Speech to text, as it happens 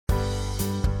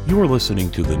You are listening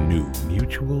to the new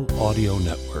Mutual Audio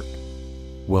Network.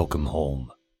 Welcome home.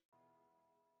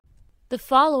 The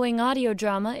following audio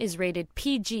drama is rated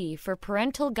PG for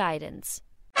parental guidance.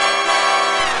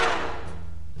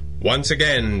 Once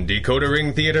again, Decoder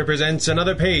Ring Theater presents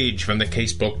another page from the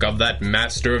casebook of that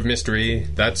master of mystery,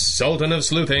 that sultan of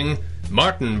sleuthing,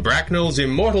 Martin Bracknell's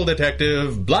immortal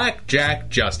detective, Black Jack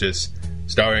Justice,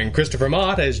 starring Christopher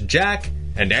Mott as Jack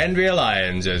and Andrea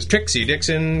Lyons as Trixie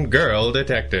Dixon, girl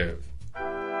detective.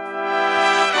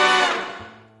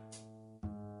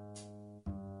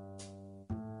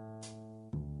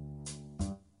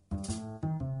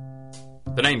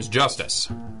 The name's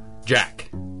Justice. Jack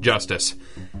Justice.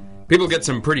 People get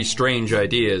some pretty strange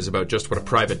ideas about just what a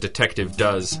private detective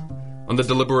does. On the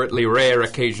deliberately rare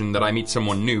occasion that I meet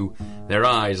someone new, their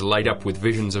eyes light up with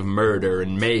visions of murder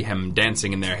and mayhem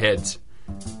dancing in their heads.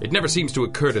 It never seems to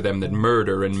occur to them that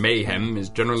murder and mayhem is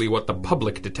generally what the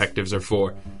public detectives are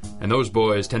for, and those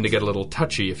boys tend to get a little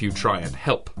touchy if you try and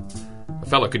help. A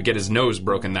fellow could get his nose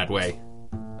broken that way.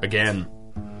 Again.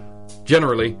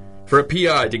 Generally, for a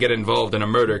PI to get involved in a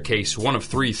murder case, one of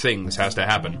three things has to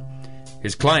happen.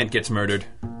 His client gets murdered,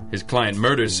 his client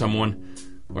murders someone,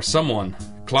 or someone,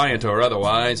 client or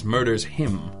otherwise, murders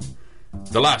him.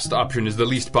 The last option is the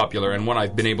least popular and one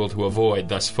I've been able to avoid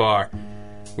thus far,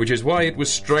 which is why it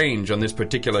was strange on this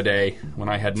particular day, when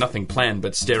I had nothing planned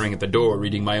but staring at the door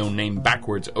reading my own name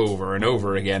backwards over and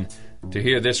over again, to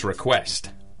hear this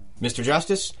request. Mr.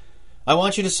 Justice, I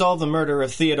want you to solve the murder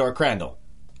of Theodore Crandall.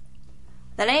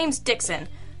 The name's Dixon.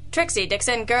 Trixie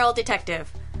Dixon, girl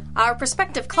detective. Our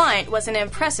prospective client was an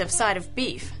impressive side of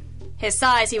beef. His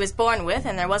size he was born with,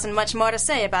 and there wasn't much more to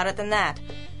say about it than that.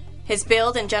 His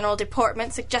build and general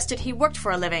deportment suggested he worked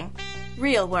for a living.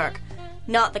 Real work.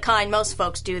 Not the kind most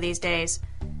folks do these days.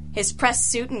 His press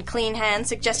suit and clean hands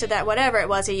suggested that whatever it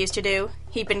was he used to do,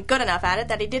 he'd been good enough at it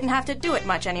that he didn't have to do it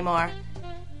much anymore.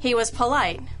 He was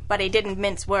polite, but he didn't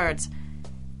mince words.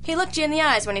 He looked you in the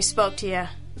eyes when he spoke to you.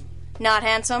 Not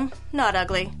handsome, not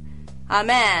ugly. A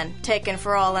man, taken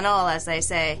for all in all, as they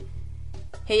say.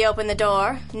 He opened the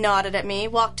door, nodded at me,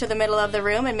 walked to the middle of the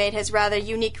room, and made his rather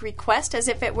unique request as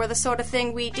if it were the sort of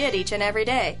thing we did each and every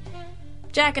day.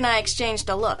 Jack and I exchanged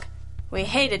a look. We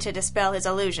hated to dispel his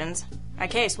illusions. A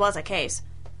case was a case.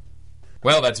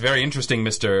 Well, that's very interesting,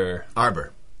 Mr.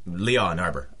 Arbor. Leon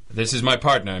Arbor. This is my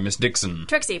partner, Miss Dixon.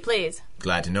 Trixie, please.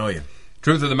 Glad to know you.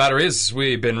 Truth of the matter is,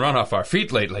 we've been run off our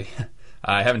feet lately.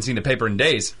 I haven't seen the paper in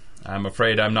days. I'm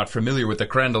afraid I'm not familiar with the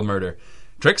Crandall murder.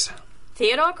 Trix?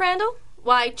 Theodore Crandall?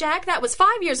 Why, Jack, that was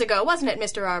 5 years ago, wasn't it,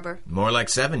 Mr. Arbor? More like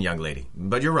 7, young lady.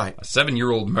 But you're right. A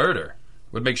 7-year-old murder?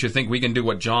 What makes you think we can do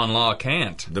what John Law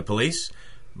can't? The police?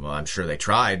 Well, I'm sure they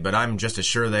tried, but I'm just as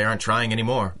sure they aren't trying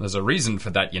anymore. There's a reason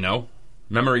for that, you know.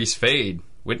 Memories fade.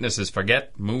 Witnesses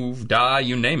forget, move, die,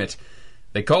 you name it.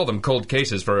 They call them cold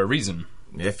cases for a reason.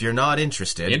 If you're not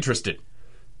interested... Interested?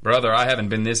 Brother, I haven't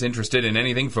been this interested in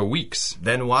anything for weeks.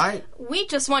 Then why? We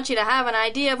just want you to have an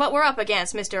idea of what we're up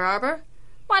against, Mr. Arbor.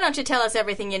 Why don't you tell us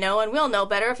everything you know, and we'll know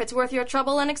better if it's worth your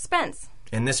trouble and expense.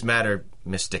 In this matter,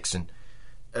 Miss Dixon...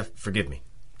 forgive me,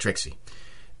 Trixie.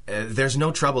 There's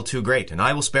no trouble too great, and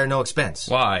I will spare no expense.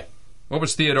 Why? What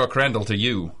was Theodore Crandall to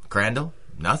you? Crandall?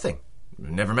 Nothing.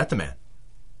 Never met the man.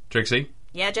 Trixie?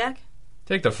 Yeah, Jack?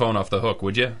 Take the phone off the hook,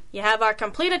 would you? You have our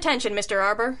complete attention, Mr.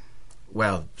 Arbor.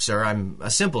 Well, sir, I'm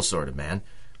a simple sort of man.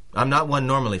 I'm not one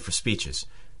normally for speeches.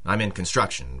 I'm in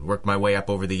construction, worked my way up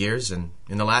over the years, and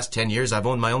in the last 10 years I've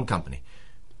owned my own company.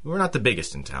 We're not the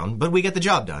biggest in town, but we get the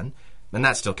job done, and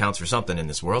that still counts for something in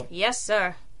this world. Yes,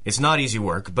 sir. It's not easy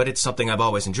work, but it's something I've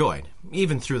always enjoyed,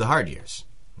 even through the hard years.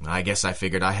 I guess I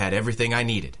figured I had everything I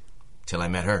needed, till I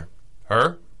met her.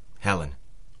 Her? Helen.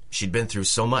 She'd been through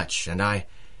so much, and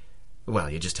well,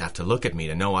 you just have to look at me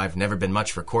to know I've never been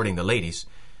much for courting the ladies.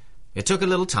 It took a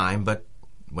little time, but,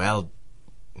 well,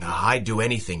 I'd do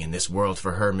anything in this world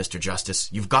for her, Mr. Justice.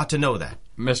 You've got to know that.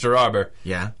 Mr. Arbor.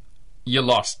 Yeah? You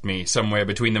lost me somewhere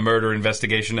between the murder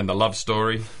investigation and the love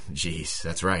story. Jeez,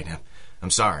 that's right.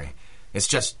 I'm sorry. It's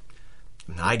just,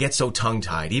 I get so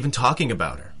tongue-tied, even talking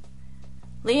about her.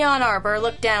 Leon Arbor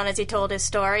looked down as he told his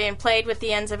story and played with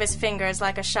the ends of his fingers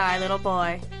like a shy little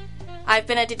boy. I've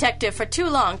been a detective for too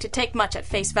long to take much at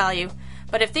face value,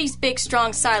 but if these big,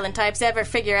 strong, silent types ever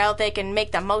figure out they can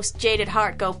make the most jaded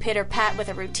heart go pitter-pat with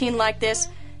a routine like this,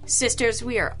 sisters,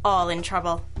 we are all in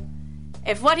trouble.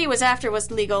 If what he was after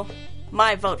was legal,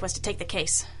 my vote was to take the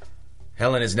case.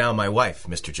 Helen is now my wife,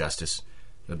 Mr. Justice.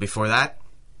 But before that,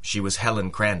 she was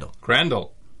Helen Crandall.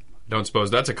 Crandall? Don't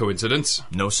suppose that's a coincidence?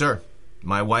 No, sir.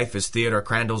 My wife is Theodore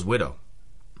Crandall's widow.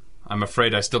 I'm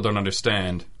afraid I still don't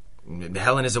understand.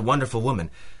 Helen is a wonderful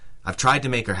woman. I've tried to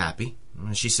make her happy.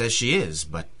 She says she is,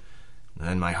 but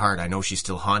in my heart I know she's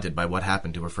still haunted by what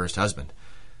happened to her first husband.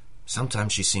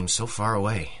 Sometimes she seems so far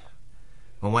away.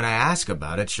 Well, when I ask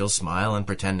about it, she'll smile and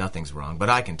pretend nothing's wrong, but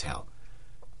I can tell.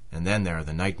 And then there are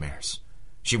the nightmares.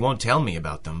 She won't tell me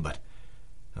about them, but...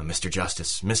 Mr.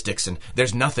 Justice, Miss Dixon,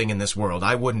 there's nothing in this world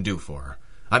I wouldn't do for her.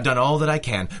 I've done all that I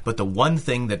can, but the one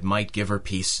thing that might give her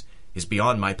peace is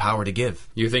beyond my power to give.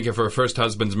 You think if her first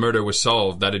husband's murder was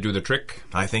solved, that'd do the trick?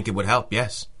 I think it would help,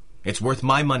 yes. It's worth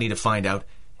my money to find out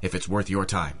if it's worth your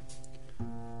time.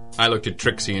 I looked at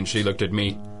Trixie and she looked at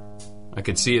me. I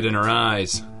could see it in her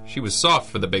eyes. She was soft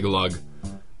for the big lug.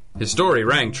 His story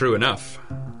rang true enough.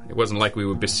 It wasn't like we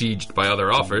were besieged by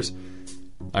other offers.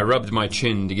 I rubbed my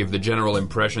chin to give the general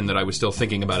impression that I was still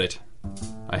thinking about it.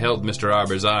 I held Mr.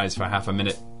 Arbor's eyes for half a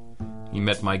minute. He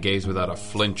met my gaze without a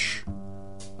flinch.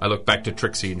 I looked back to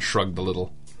Trixie and shrugged a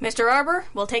little. Mr. Arbor,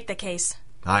 we'll take the case.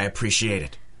 I appreciate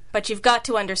it. But you've got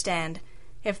to understand,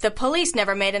 if the police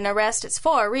never made an arrest, it's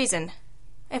for a reason.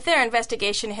 If their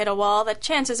investigation hit a wall, the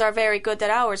chances are very good that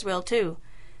ours will too.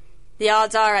 The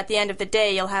odds are, at the end of the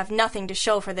day, you'll have nothing to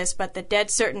show for this but the dead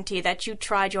certainty that you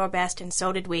tried your best, and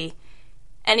so did we.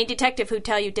 Any detective who'd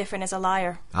tell you different is a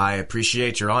liar. I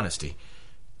appreciate your honesty.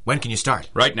 When can you start?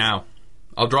 Right now.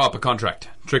 I'll draw up a contract.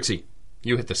 Trixie,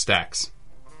 you hit the stacks.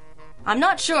 I'm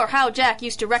not sure how Jack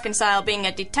used to reconcile being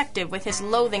a detective with his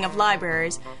loathing of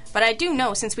libraries, but I do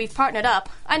know since we've partnered up,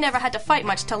 I never had to fight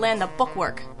much to land the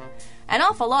bookwork. An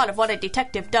awful lot of what a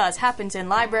detective does happens in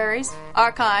libraries,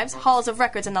 archives, halls of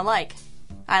records, and the like.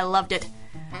 I loved it.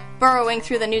 Burrowing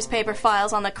through the newspaper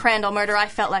files on the Crandall murder, I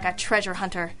felt like a treasure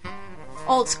hunter.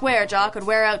 Old Squarejaw could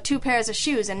wear out 2 pairs of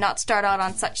shoes and not start out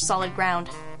on such solid ground.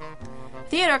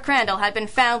 Theodore Crandall had been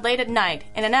found late at night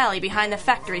in an alley behind the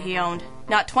factory he owned,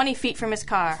 not 20 feet from his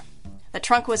car. The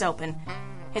trunk was open.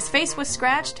 His face was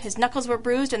scratched, his knuckles were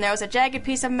bruised, and there was a jagged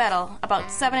piece of metal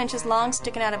about 7 inches long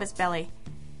sticking out of his belly.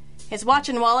 His watch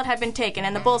and wallet had been taken,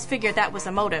 and the bulls figured that was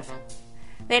the motive.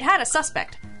 They'd had a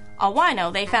suspect, a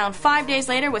wino they found 5 days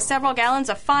later with several gallons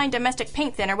of fine domestic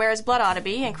paint thinner where his blood ought to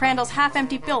be, and Crandall's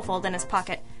half-empty billfold in his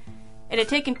pocket. It had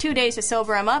taken 2 days to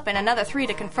sober him up, and another 3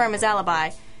 to confirm his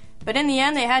alibi. But in the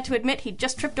end, they had to admit he'd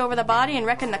just tripped over the body and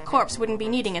reckoned the corpse wouldn't be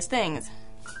needing his things.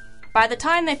 By the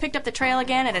time they picked up the trail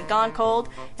again, it had gone cold,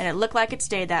 and it looked like it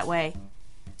stayed that way.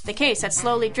 The case had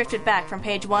slowly drifted back from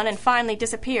page 1 and finally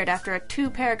disappeared after a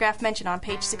 2-paragraph mention on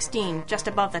page 16, just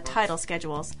above the title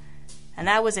schedules. And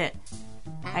that was it.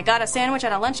 I got a sandwich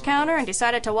at a lunch counter and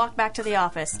decided to walk back to the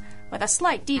office, with a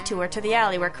slight detour to the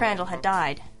alley where Crandall had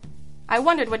died. I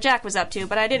wondered what Jack was up to,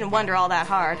 but I didn't wonder all that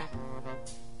hard.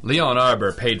 Leon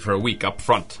Arbor paid for a week up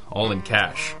front, all in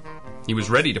cash. He was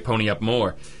ready to pony up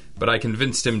more, but I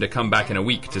convinced him to come back in a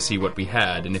week to see what we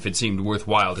had and if it seemed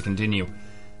worthwhile to continue.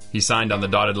 He signed on the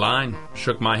dotted line,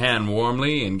 shook my hand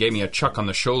warmly, and gave me a chuck on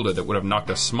the shoulder that would have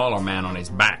knocked a smaller man on his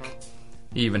back.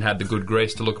 He even had the good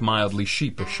grace to look mildly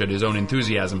sheepish at his own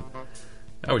enthusiasm.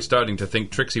 I was starting to think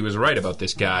Trixie was right about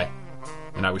this guy,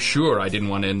 and I was sure I didn't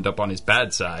want to end up on his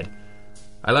bad side.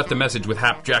 I left a message with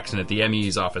Hap Jackson at the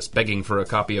ME's office, begging for a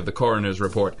copy of the coroner's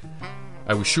report.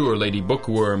 I was sure Lady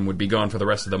Bookworm would be gone for the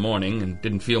rest of the morning, and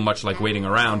didn't feel much like waiting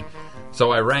around,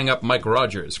 so I rang up Mike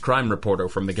Rogers, crime reporter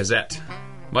from the Gazette.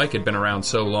 Mike had been around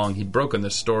so long he'd broken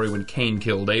this story when Cain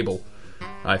killed Abel.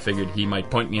 I figured he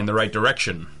might point me in the right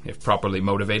direction, if properly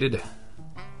motivated.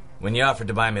 When you offered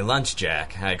to buy me lunch,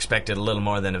 Jack, I expected a little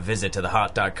more than a visit to the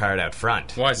hot dog cart out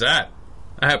front. Why's that?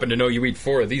 I happen to know you eat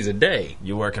 4 of these a day.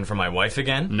 You working for my wife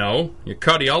again? No, your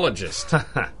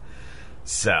cardiologist.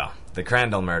 So, the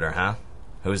Crandall murder, huh?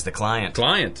 Who's the client?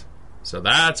 Client? So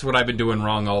that's what I've been doing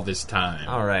wrong all this time.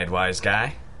 All right, wise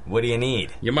guy. What do you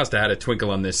need? You must have had a twinkle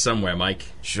on this somewhere, Mike.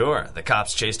 Sure, the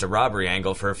cops chased a robbery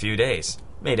angle for a few days.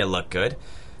 Made it look good.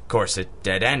 Of course, it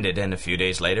dead-ended, and a few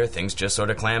days later, things just sort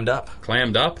of clammed up.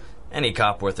 Clammed up? Any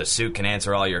cop worth a suit can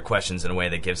answer all your questions in a way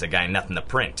that gives a guy nothing to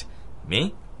print.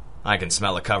 Me? I can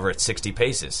smell a cover at 60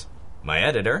 paces. My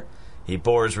editor? He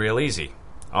bores real easy.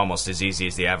 Almost as easy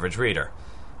as the average reader.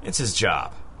 It's his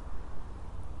job.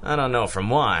 I don't know from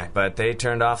why, but they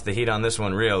turned off the heat on this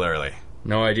one real early.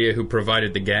 No idea who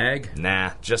provided the gag?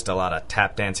 Nah, just a lot of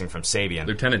tap dancing from Sabian.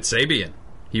 Lieutenant Sabian?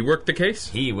 He worked the case?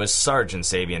 He was Sergeant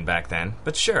Sabian back then,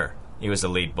 but sure, he was a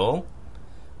lead bull.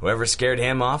 Whoever scared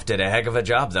him off did a heck of a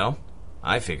job, though.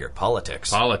 I figure politics.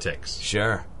 Politics?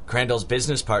 Sure. Crandall's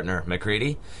business partner,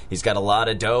 McCready, he's got a lot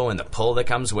of dough and the pull that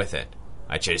comes with it.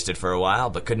 I chased it for a while,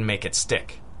 but couldn't make it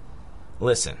stick.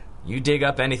 Listen, you dig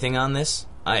up anything on this,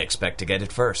 I expect to get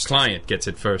it first. Client gets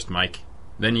it first, Mike.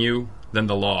 Then you, then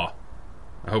the law.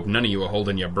 I hope none of you are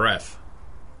holding your breath.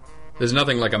 There's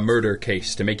nothing like a murder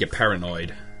case to make you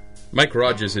paranoid. Mike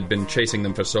Rogers had been chasing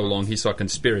them for so long he saw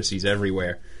conspiracies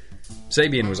everywhere.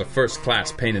 Sabian was a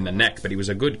first-class pain in the neck, but he was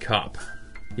a good cop.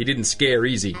 He didn't scare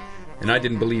easy, and I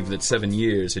didn't believe that 7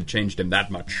 years had changed him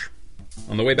that much.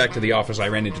 On the way back to the office, I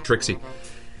ran into Trixie.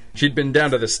 She'd been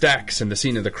down to the stacks and the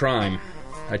scene of the crime.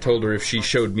 I told her if she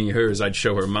showed me hers, I'd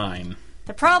show her mine.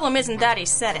 The problem isn't that he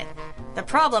said it. The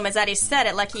problem is that he said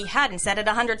it like he hadn't said it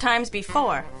 100 times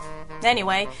before.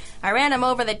 Anyway, I ran him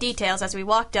over the details as we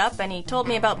walked up, and he told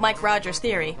me about Mike Rogers'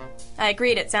 theory. I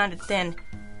agreed it sounded thin.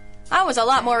 I was a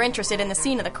lot more interested in the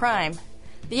scene of the crime.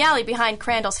 The alley behind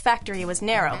Crandall's factory was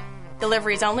narrow.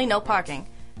 Deliveries only, no parking.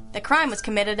 The crime was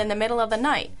committed in the middle of the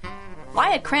night. Why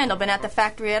had Crandall been at the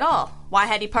factory at all? Why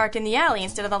had he parked in the alley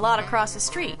instead of the lot across the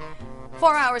street?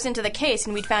 4 hours into the case,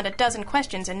 and we'd found a dozen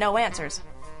questions and no answers.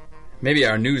 Maybe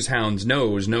our news hound's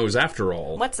knows after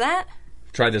all. What's that?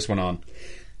 Try this one on.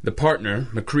 The partner,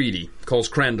 McCready, calls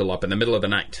Crandall up in the middle of the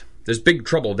night. There's big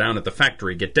trouble down at the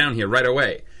factory. Get down here right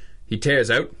away. He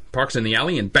tears out, parks in the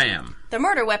alley, and bam! The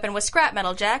murder weapon was scrap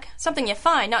metal, Jack. Something you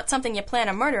find, not something you plan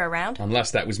a murder around.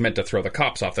 Unless that was meant to throw the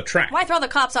cops off the track. Why throw the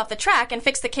cops off the track and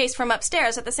fix the case from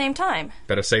upstairs at the same time?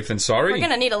 Better safe than sorry. We're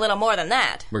gonna need a little more than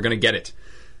that. We're gonna get it.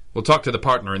 We'll talk to the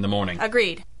partner in the morning.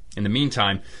 Agreed. In the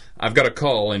meantime, I've got a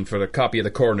call in for a copy of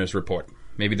the coroner's report.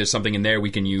 Maybe there's something in there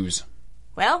we can use.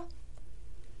 Well,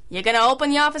 you gonna open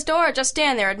the office door or just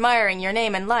stand there admiring your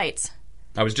name and lights?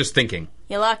 I was just thinking.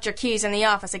 You locked your keys in the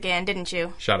office again, didn't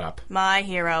you? Shut up. My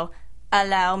hero.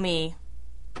 Allow me.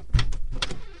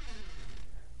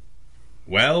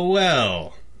 Well,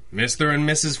 well. Mr. and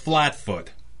Mrs.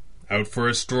 Flatfoot. Out for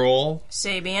a stroll?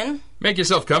 Sabian. Make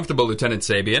yourself comfortable, Lieutenant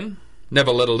Sabian.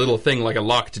 Never let a little thing like a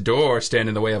locked door stand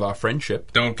in the way of our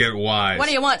friendship. Don't get wise. What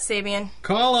do you want, Sabian?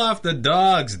 Call off the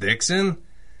dogs, Dixon.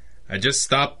 I just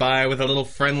stopped by with a little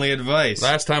friendly advice.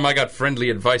 Last time I got friendly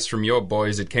advice from your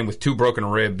boys, it came with 2 broken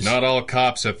ribs. Not all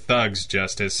cops are thugs,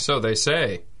 Justice. So they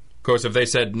say. Of course, if they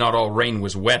said not all rain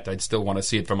was wet, I'd still want to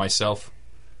see it for myself.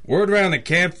 Word around the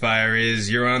campfire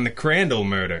is you're on the Crandall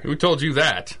murder. Who told you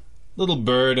that? Little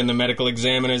bird in the medical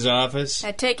examiner's office.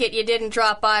 I take it you didn't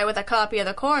drop by with a copy of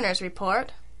the coroner's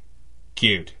report.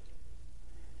 Cute.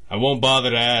 I won't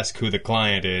bother to ask who the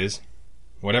client is.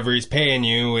 Whatever he's paying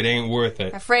you, it ain't worth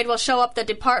it. Afraid we'll show up the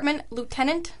department,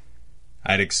 Lieutenant?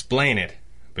 I'd explain it,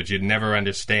 but you'd never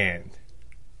understand.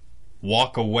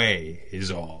 Walk away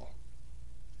is all.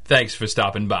 Thanks for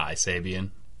stopping by, Sabian.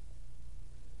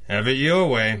 Have it your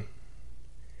way.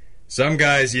 Some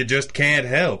guys you just can't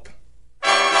help.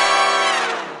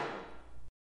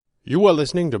 You are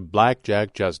listening to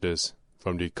Blackjack Justice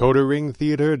from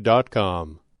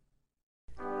DecoderRingTheater.com.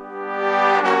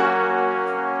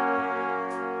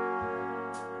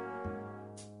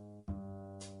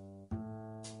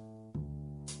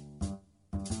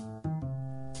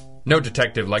 No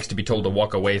detective likes to be told to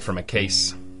walk away from a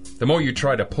case. The more you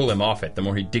try to pull him off it, the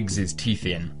more he digs his teeth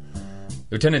in.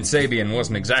 Lieutenant Sabian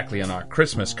wasn't exactly on our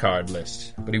Christmas card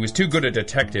list, but he was too good a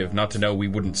detective not to know we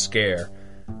wouldn't scare.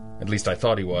 At least I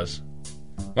thought he was.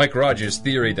 Mike Rogers'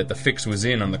 theory that the fix was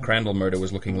in on the Crandall murder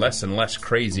was looking less and less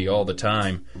crazy all the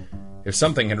time. If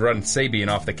something had run Sabian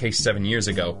off the case 7 years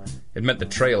ago, it meant the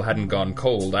trail hadn't gone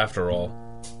cold after all.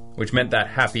 Which meant that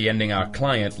happy ending our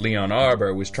client, Leon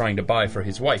Arbor, was trying to buy for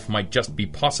his wife might just be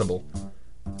possible.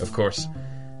 Of course,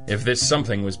 if this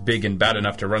something was big and bad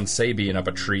enough to run Sabian up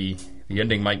a tree, the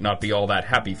ending might not be all that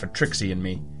happy for Trixie and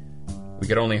me. We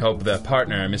could only hope the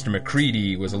partner, Mr.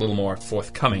 McCready, was a little more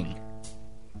forthcoming.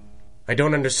 I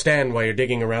don't understand why you're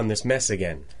digging around this mess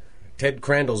again. Ted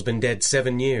Crandall's been dead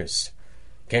 7 years.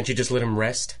 Can't you just let him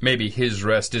rest? Maybe his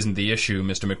rest isn't the issue,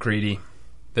 Mr. McCready.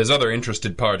 There's other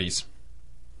interested parties.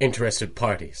 Interested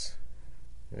parties?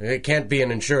 It can't be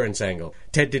an insurance angle.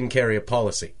 Ted didn't carry a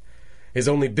policy. His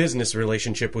only business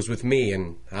relationship was with me,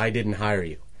 and I didn't hire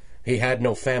you. He had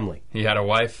no family. He had a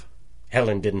wife?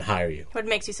 Helen didn't hire you. What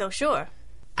makes you so sure?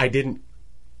 I didn't...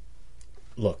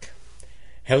 Look,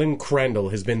 Helen Crandall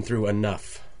has been through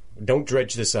enough. Don't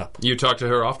dredge this up. You talk to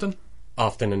her often?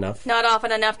 Often enough. Not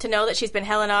often enough to know that she's been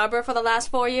Helen Arbor for the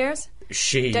last 4 years?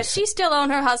 Does she still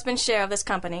own her husband's share of this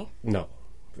company? No,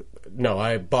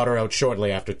 I bought her out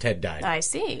shortly after Ted died. I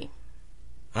see.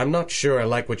 I'm not sure I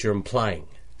like what you're implying.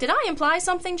 Did I imply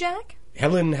something, Jack?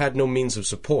 Helen had no means of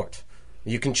support.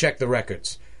 You can check the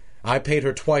records. I paid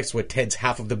her twice what Ted's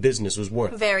half of the business was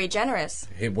worth. Very generous.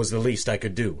 It was the least I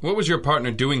could do. What was your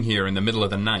partner doing here in the middle of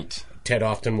the night? Ted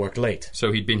often worked late.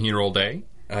 So he'd been here all day?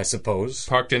 I suppose.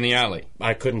 Parked in the alley?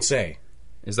 I couldn't say.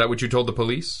 Is that what you told the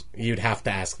police? You'd have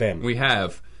to ask them. We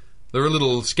have. They're a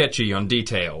little sketchy on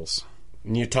details.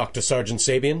 You talked to Sergeant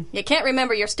Sabian? You can't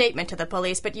remember your statement to the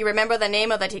police, but you remember the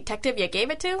name of the detective you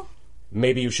gave it to?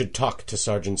 Maybe you should talk to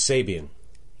Sergeant Sabian.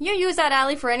 You use that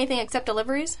alley for anything except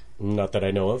deliveries? Not that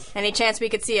I know of. Any chance we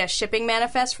could see a shipping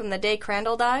manifest from the day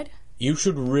Crandall died? You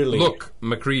should really... Look,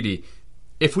 MacReady,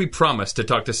 if we promise to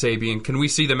talk to Sabian, can we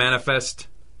see the manifest?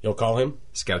 You'll call him?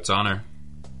 Scout's honor.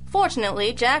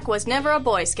 Fortunately, Jack was never a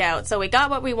Boy Scout, so we got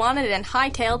what we wanted and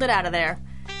hightailed it out of there.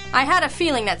 I had a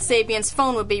feeling that Sabian's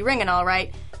phone would be ringing all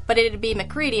right, but it'd be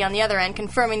MacReady on the other end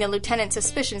confirming the lieutenant's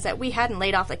suspicions that we hadn't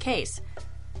laid off the case.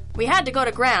 We had to go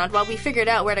to ground while we figured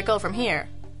out where to go from here.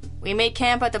 We made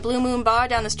camp at the Blue Moon Bar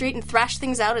down the street and thrashed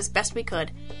things out as best we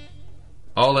could.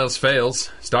 All else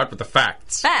fails. Start with the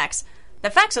facts. Facts? The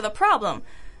facts are the problem.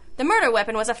 The murder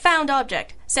weapon was a found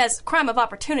object. Says crime of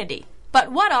opportunity.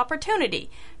 But what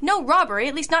opportunity? No robbery,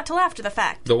 at least not till after the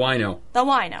fact. The wino. The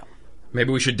wino.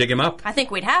 Maybe we should dig him up. I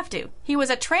think we'd have to. He was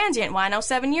a transient wino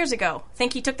 7 years ago.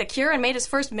 Think he took the cure and made his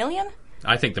first million?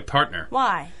 I think the partner.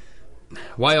 Why?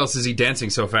 Why else is he dancing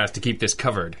so fast to keep this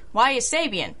covered? Why is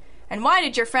Sabian? And why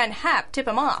did your friend Hap tip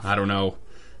him off? I don't know.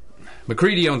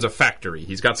 MacReady owns a factory.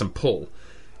 He's got some pull.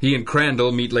 He and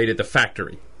Crandall meet late at the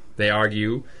factory. They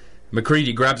argue.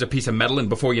 MacReady grabs a piece of metal and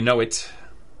before you know it...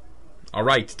 All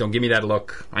right, don't give me that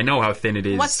look. I know how thin it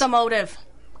is. What's the motive?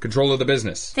 Control of the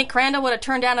business. Think Crandall would have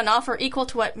turned down an offer equal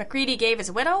to what MacReady gave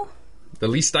his widow? The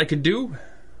least I could do?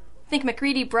 Think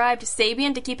MacReady bribed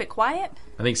Sabian to keep it quiet?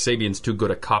 I think Sabian's too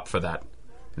good a cop for that.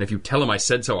 And if you tell him I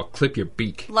said so, I'll clip your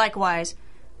beak. Likewise.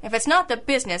 If it's not the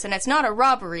business and it's not a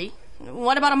robbery,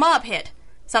 what about a mob hit?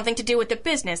 Something to do with the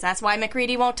business. That's why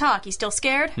MacReady won't talk. He's still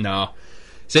scared? No.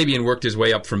 Sabian worked his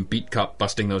way up from beat cop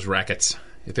busting those rackets.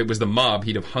 If it was the mob,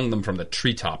 he'd have hung them from the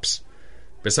treetops.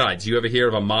 Besides, you ever hear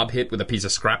of a mob hit with a piece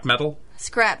of scrap metal?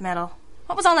 Scrap metal.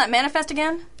 What was on that manifest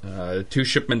again? 2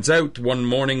 shipments out, 1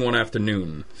 morning, 1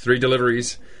 afternoon. 3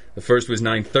 deliveries. The first was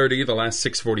 9:30, the last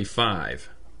 6:45.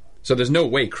 So there's no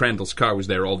way Crandall's car was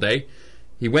there all day.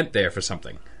 He went there for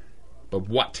something. But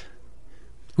what?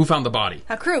 Who found the body?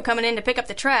 A crew coming in to pick up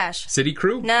the trash. City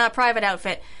crew? Nah, private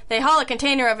outfit. They haul a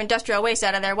container of industrial waste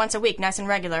out of there once a week, nice and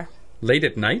regular. Late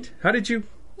at night? How did you...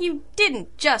 You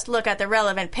didn't just look at the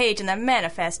relevant page in the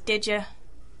manifest, did you?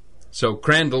 So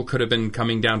Crandall could have been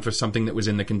coming down for something that was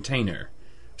in the container.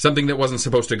 Something that wasn't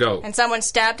supposed to go. And someone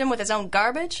stabbed him with his own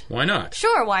garbage? Why not?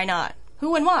 Sure, why not?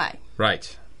 Who and why?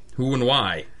 Right. Who and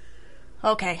why?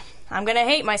 Okay, I'm gonna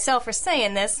hate myself for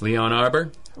saying this. Leon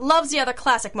Arbor? Love's the other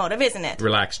classic motive, isn't it?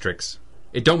 Relax, Trix.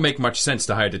 It don't make much sense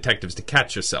to hire detectives to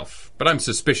catch yourself, but I'm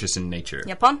suspicious in nature.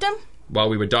 You pumped him? While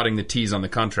we were dotting the T's on the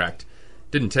contract.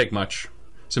 Didn't take much.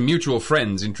 Some mutual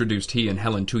friends introduced he and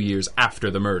Helen 2 years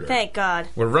after the murder. Thank God.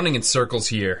 We're running in circles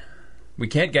here. We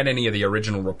can't get any of the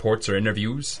original reports or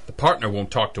interviews. The partner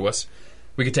won't talk to us.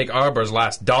 We could take Arbor's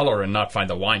last dollar and not find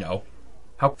the wino.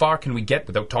 How far can we get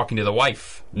without talking to the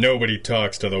wife? Nobody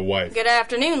talks to the wife. Good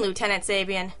afternoon, Lieutenant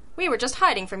Sabian. We were just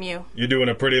hiding from you. You're doing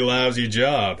a pretty lousy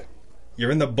job.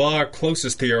 You're in the bar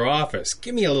closest to your office.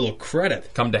 Give me a little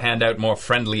credit. Come to hand out more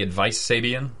friendly advice,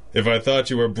 Sabian? If I thought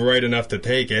you were bright enough to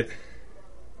take it.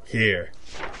 Here.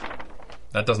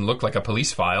 That doesn't look like a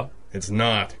police file. It's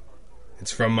not.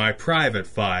 It's from my private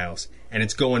files, and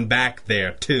it's going back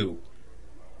there, too.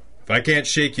 If I can't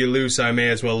shake you loose, I may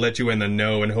as well let you in the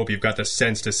know and hope you've got the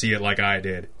sense to see it like I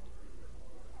did.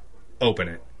 Open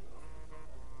it.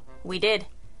 We did.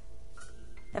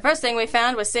 The first thing we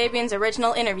found was Sabian's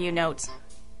original interview notes.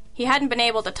 He hadn't been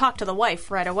able to talk to the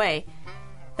wife right away.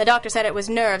 The doctor said it was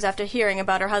nerves after hearing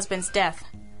about her husband's death.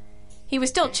 He was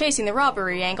still chasing the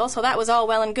robbery angle, so that was all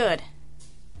well and good.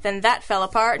 Then that fell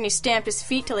apart, and he stamped his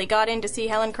feet till he got in to see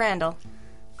Helen Crandall.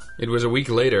 It was a week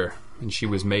later, and she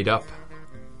was made up.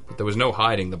 But there was no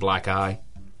hiding the black eye,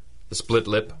 the split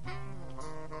lip.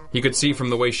 He could see from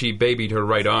the way she babied her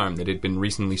right arm that it had been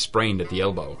recently sprained at the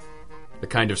elbow. The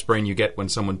kind of sprain you get when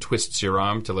someone twists your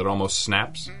arm till it almost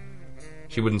snaps.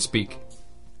 She wouldn't speak,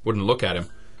 wouldn't look at him.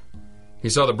 He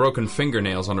saw the broken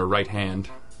fingernails on her right hand.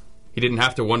 He didn't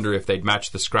have to wonder if they'd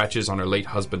match the scratches on her late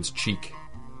husband's cheek.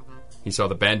 He saw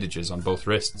the bandages on both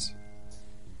wrists.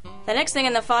 The next thing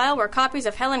in the file were copies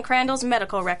of Helen Crandall's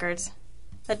medical records.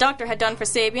 The doctor had done for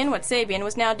Sabian what Sabian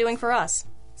was now doing for us,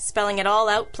 spelling it all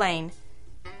out plain.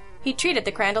 He treated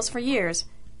the Crandalls for years.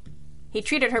 He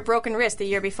treated her broken wrist the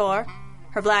year before,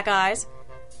 her black eyes,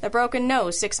 the broken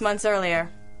nose 6 months earlier,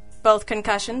 both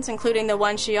concussions, including the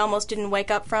one she almost didn't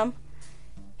wake up from.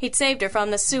 He'd saved her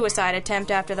from the suicide attempt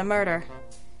after the murder.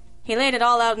 He laid it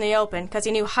all out in the open, because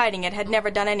he knew hiding it had never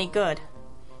done any good.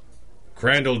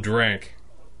 Crandall drank,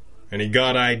 and he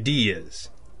got ideas.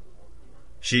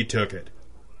 She took it.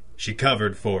 She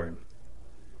covered for him.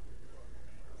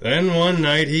 Then one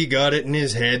night he got it in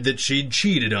his head that she'd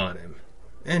cheated on him.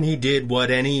 and he did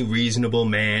what any reasonable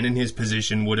man in his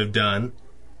position would have done.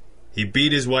 He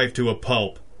beat his wife to a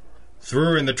pulp, threw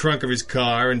her in the trunk of his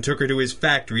car, and took her to his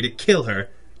factory to kill her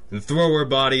and throw her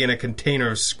body in a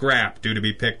container of scrap due to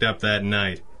be picked up that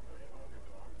night.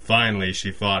 Finally,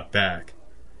 she fought back.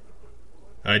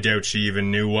 I doubt she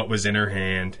even knew what was in her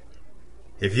hand.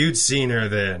 If you'd seen her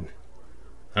then,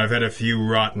 I've had a few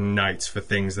rotten nights for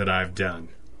things that I've done.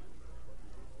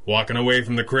 Walking away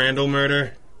from the Crandall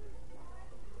murder?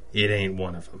 It ain't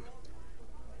one of them.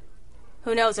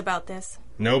 Who knows about this?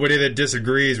 Nobody that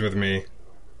disagrees with me.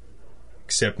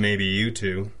 Except maybe you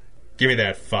two. Give me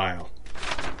that file.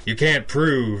 You can't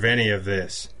prove any of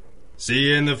this. See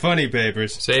you in the funny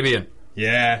papers. Sabian.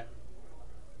 Yeah?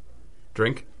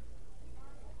 Drink?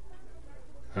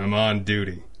 I'm on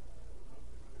duty.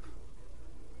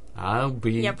 I'll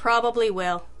be... You probably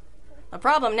will. The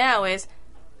problem now is,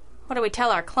 what do we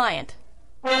tell our client?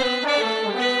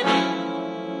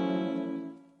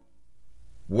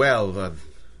 Well,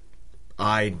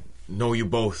 I know you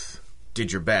both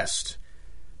did your best,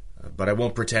 but I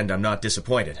won't pretend I'm not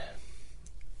disappointed.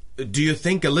 Do you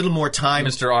think a little more time...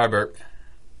 Mr. Arbor,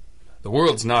 the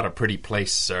world's not a pretty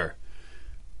place, sir.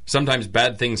 Sometimes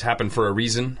bad things happen for a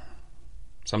reason.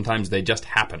 Sometimes they just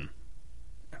happen.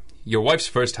 Your wife's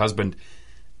first husband,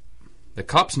 the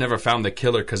cops never found the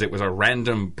killer because it was a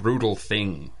random, brutal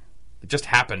thing. It just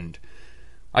happened.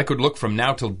 I could look from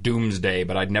now till doomsday,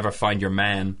 but I'd never find your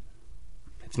man.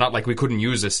 It's not like we couldn't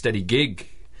use a steady gig,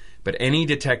 but any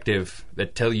detective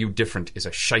that tell you different is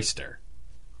a shyster.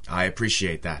 I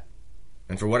appreciate that.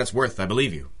 And for what it's worth, I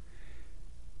believe you.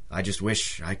 I just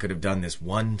wish I could have done this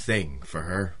one thing for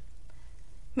her.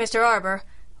 Mr. Arbor,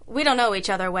 we don't know each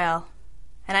other well,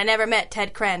 and I never met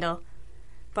Ted Crandall.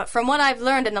 But from what I've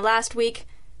learned in the last week,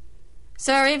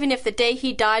 sir, even if the day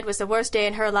he died was the worst day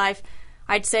in her life,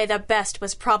 I'd say the best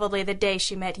was probably the day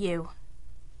she met you.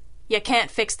 You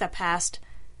can't fix the past.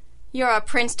 You're a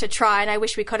prince to try, and I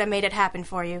wish we could have made it happen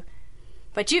for you.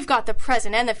 But you've got the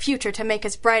present and the future to make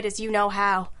as bright as you know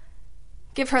how.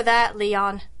 Give her that,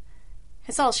 Leon.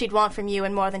 It's all she'd want from you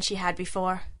and more than she had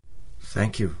before.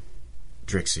 Thank you,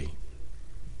 Trixie.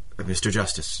 Mr.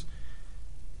 Justice,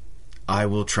 I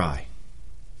will try.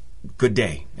 Good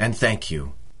day, and thank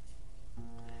you.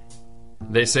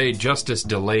 They say justice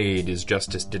delayed is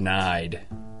justice denied.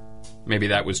 Maybe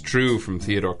that was true from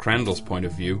Theodore Crandall's point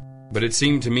of view, but it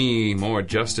seemed to me more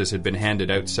justice had been handed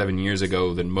out 7 years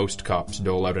ago than most cops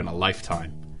dole out in a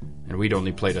lifetime, and we'd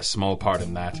only played a small part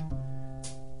in that.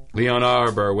 Leon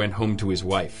Arbor went home to his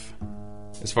wife.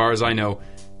 As far as I know,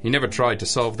 he never tried to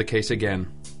solve the case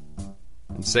again.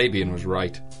 And Sabian was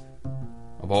right.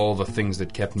 Of all the things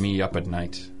that kept me up at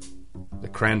night, the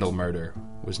Crandall murder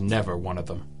was never one of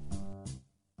them.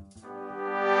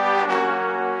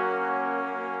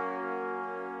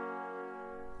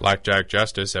 Blackjack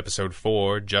Justice, Episode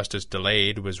 4, Justice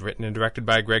Delayed, was written and directed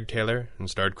by Greg Taylor and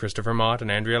starred Christopher Mott and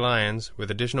Andrea Lyons,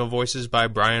 with additional voices by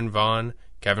Brian Vaughn,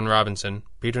 Kevin Robinson,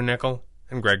 Peter Nichol,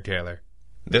 and Greg Taylor.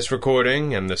 This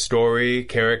recording and the story,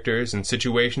 characters, and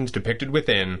situations depicted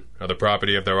within are the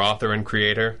property of their author and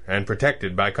creator and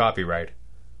protected by copyright.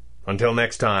 Until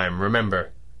next time,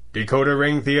 remember,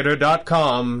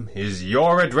 DecoderRingTheater.com is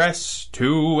your address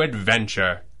to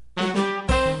adventure.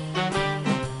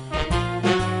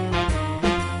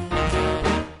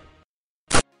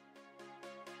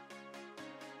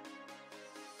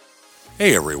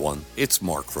 Hey everyone, it's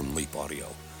Mark from Leap Audio.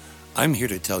 I'm here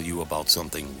to tell you about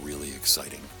something really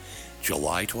exciting.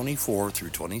 July 24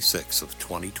 through 26 of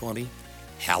 2020,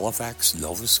 Halifax,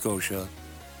 Nova Scotia,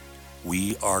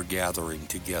 we are gathering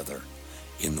together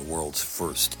in the world's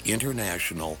first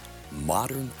international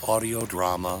modern audio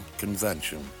drama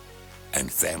convention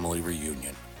and family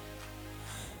reunion.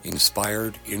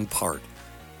 Inspired in part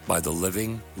by the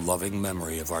living, loving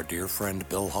memory of our dear friend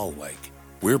Bill Hullweg,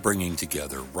 we're bringing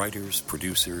together writers,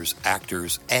 producers,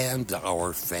 actors, and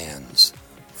our fans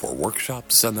for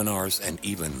workshops, seminars, and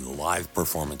even live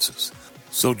performances.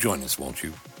 So join us, won't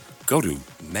you? Go to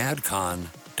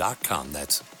madcon.com.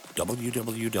 That's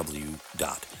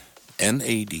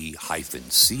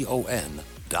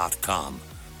www.mad-con.com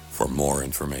for more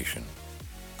information.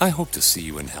 I hope to see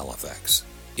you in Halifax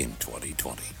in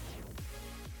 2020.